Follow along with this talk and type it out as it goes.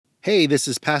Hey, this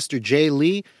is Pastor Jay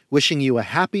Lee wishing you a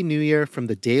happy new year from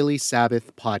the Daily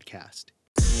Sabbath podcast.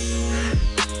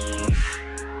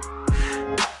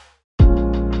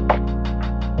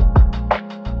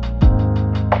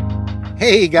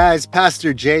 Hey guys,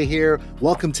 Pastor Jay here.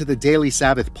 Welcome to the Daily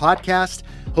Sabbath podcast.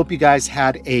 Hope you guys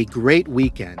had a great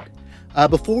weekend.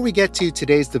 Before we get to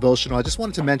today's devotional, I just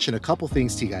wanted to mention a couple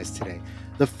things to you guys today.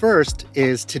 The first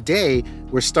is today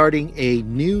we're starting a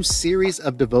new series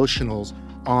of devotionals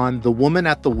on the woman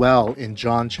at the well in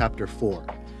John chapter 4.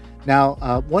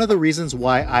 Now, one of the reasons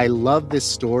why I love this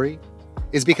story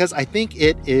is because I think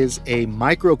it is a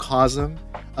microcosm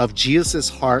of Jesus'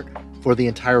 heart for the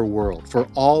entire world, for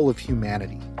all of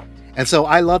humanity. And so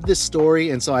I love this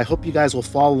story, and so I hope you guys will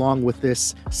follow along with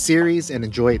this series and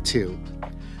enjoy it too.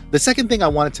 The second thing I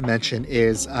wanted to mention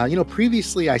is,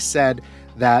 previously I said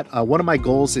that one of my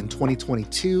goals in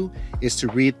 2022 is to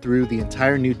read through the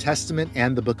entire New Testament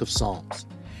and the book of Psalms.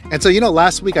 And so,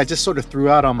 last week I just sort of threw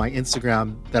out on my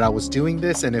Instagram that I was doing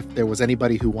this and if there was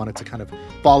anybody who wanted to kind of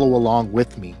follow along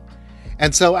with me.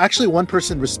 And so actually one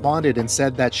person responded and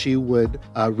said that she would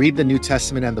read the New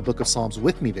Testament and the book of Psalms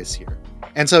with me this year.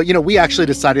 And so, we actually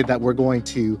decided that we're going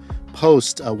to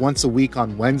post once a week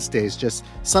on Wednesdays, just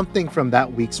something from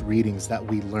that week's readings that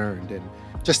we learned and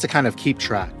just to kind of keep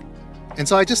track. And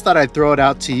so I just thought I'd throw it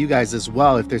out to you guys as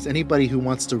well. If there's anybody who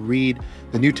wants to read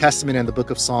the New Testament and the book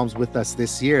of Psalms with us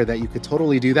this year, that you could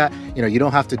totally do that. You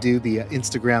don't have to do the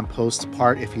Instagram post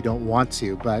part if you don't want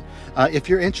to. But if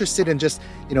you're interested in just,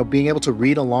 being able to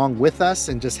read along with us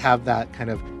and just have that kind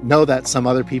of know that some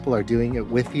other people are doing it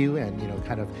with you and,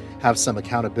 kind of have some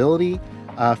accountability,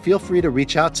 feel free to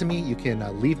reach out to me. You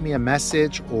can leave me a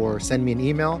message or send me an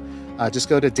email. Just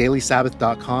go to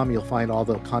dailysabbath.com. You'll find all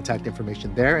the contact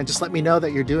information there. And just let me know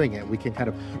that you're doing it. We can kind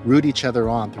of root each other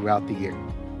on throughout the year.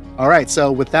 All right,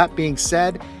 so with that being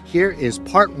said, here is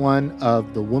part 1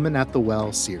 of the Woman at the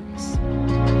Well series.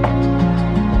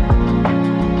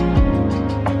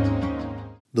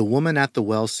 The Woman at the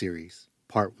Well series,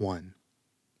 part 1.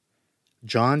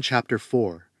 John chapter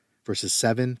 4, verses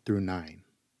 7 through 9.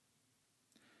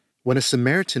 When a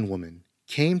Samaritan woman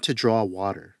came to draw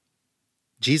water,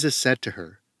 Jesus said to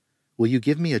her, "Will you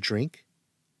give me a drink?"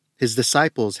 His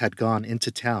disciples had gone into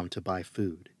town to buy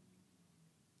food.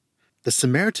 The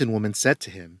Samaritan woman said to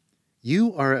him,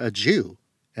 "You are a Jew,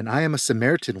 and I am a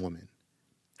Samaritan woman.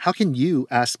 How can you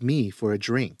ask me for a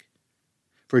drink?"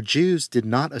 For Jews did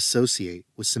not associate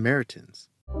with Samaritans.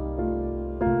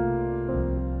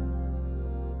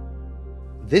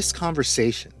 This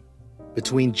conversation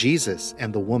between Jesus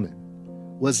and the woman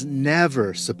was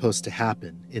never supposed to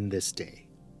happen in this day.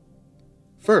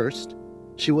 First,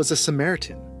 she was a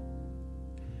Samaritan.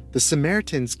 The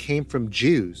Samaritans came from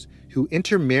Jews who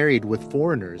intermarried with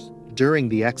foreigners during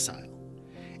the exile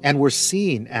and were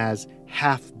seen as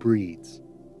half-breeds,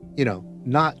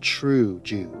 not true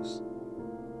Jews.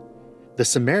 The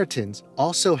Samaritans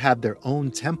also had their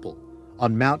own temple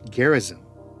on Mount Gerizim,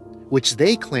 which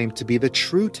they claimed to be the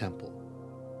true temple.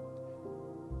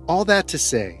 All that to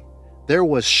say, there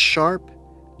was sharp,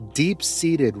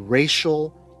 deep-seated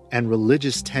racial and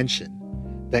religious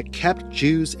tension that kept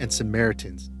Jews and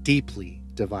Samaritans deeply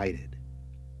divided.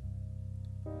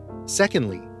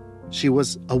 Secondly, she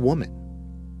was a woman.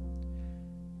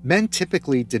 Men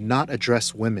typically did not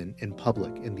address women in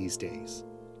public in these days.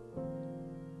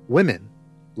 Women,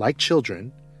 like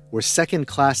children, were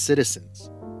second-class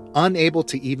citizens, unable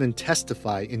to even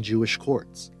testify in Jewish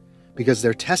courts because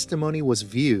their testimony was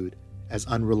viewed as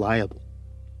unreliable.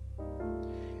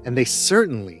 And they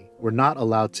certainly were not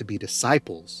allowed to be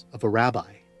disciples of a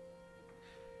rabbi.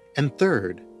 And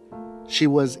third, she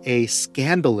was a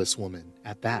scandalous woman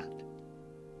at that.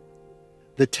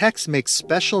 The text makes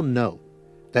special note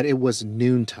that it was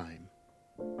noontime.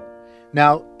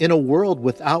 Now, in a world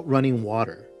without running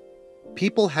water,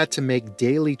 people had to make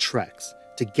daily treks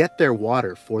to get their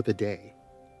water for the day.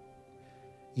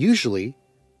 Usually,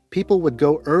 people would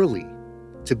go early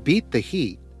to beat the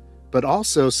heat, but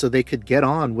also so they could get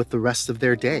on with the rest of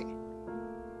their day.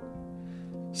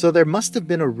 So there must have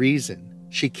been a reason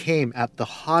she came at the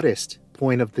hottest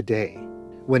point of the day,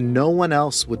 when no one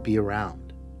else would be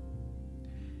around.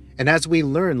 And as we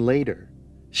learn later,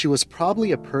 she was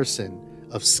probably a person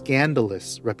of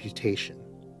scandalous reputation,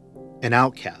 an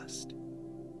outcast.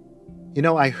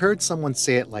 I heard someone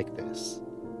say it like this: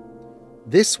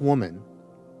 this woman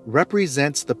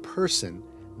represents the person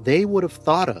they would have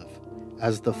thought of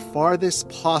as the farthest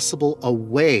possible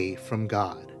away from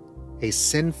God, a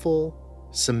sinful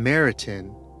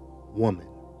Samaritan woman.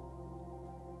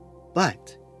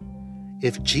 But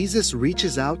if Jesus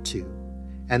reaches out to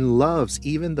and loves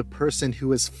even the person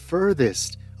who is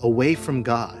furthest away from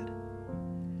God,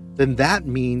 then that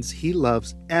means he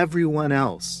loves everyone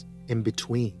else in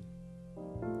between.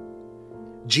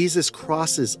 Jesus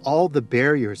crosses all the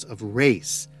barriers of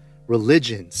race,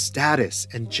 religion, status,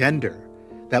 and gender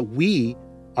that we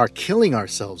are killing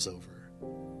ourselves over,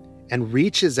 and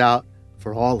reaches out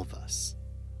for all of us.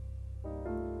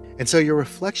 And so your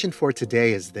reflection for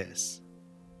today is this: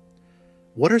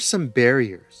 what are some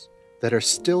barriers that are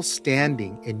still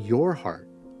standing in your heart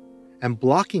and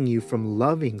blocking you from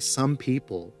loving some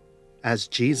people as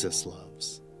Jesus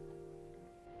loves?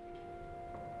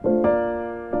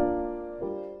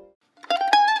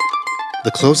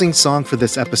 The closing song for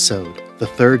this episode, The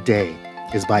Third Day,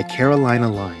 is by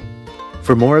Carolina Line.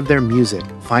 For more of their music,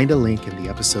 find a link in the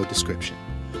episode description.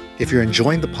 If you're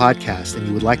enjoying the podcast and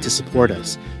you would like to support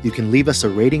us, you can leave us a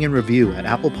rating and review at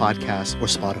Apple Podcasts or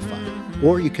Spotify,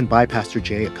 or you can buy Pastor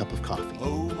Jay a cup of coffee.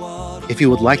 If you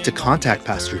would like to contact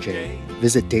Pastor Jay,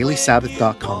 visit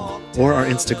dailysabbath.com or our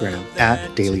Instagram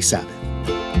at Daily Sabbath.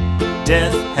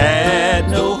 Death had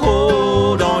no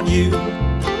hold on you.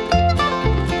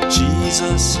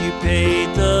 Jesus, you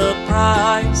paid the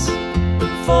price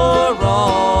for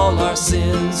all our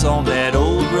sins on that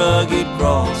old rugged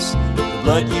cross. The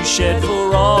blood you shed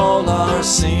for all our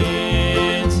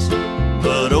sins.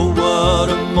 But oh, what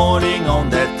a morning on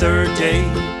that third day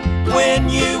when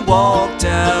you walked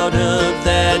out of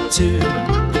that tomb.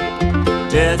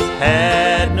 Death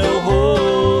had no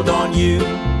hold on you.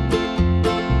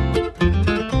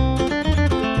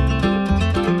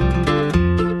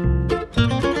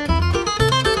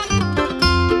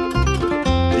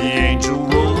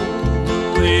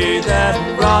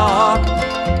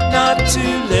 Not to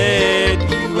let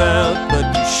you out,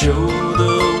 but to show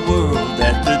the world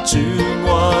that the tomb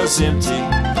was empty.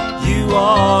 You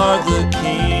are the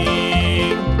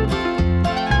King.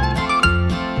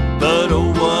 But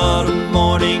oh, what a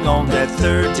morning on that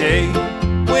third day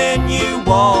when you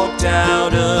walked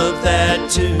out of that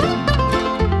tomb.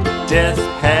 Death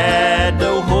had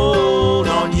no hold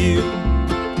on you.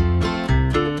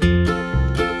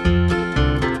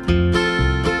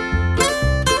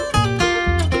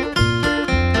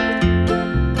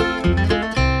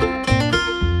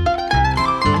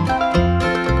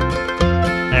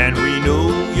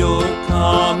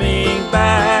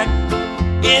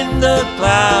 The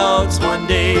clouds one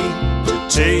day to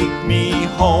take me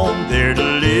home, there to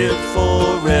live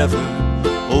forever.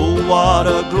 Oh, what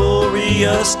a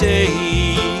glorious day.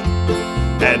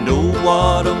 And oh,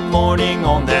 what a morning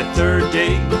on that third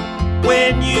day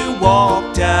when you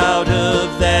walked out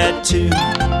of that tomb.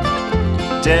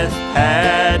 Death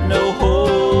had no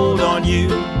hold on you.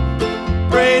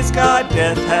 Praise God,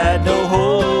 death had no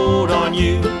hold on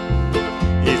you.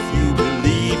 If you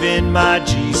believe in my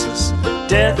Jesus,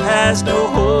 death has no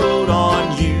hold on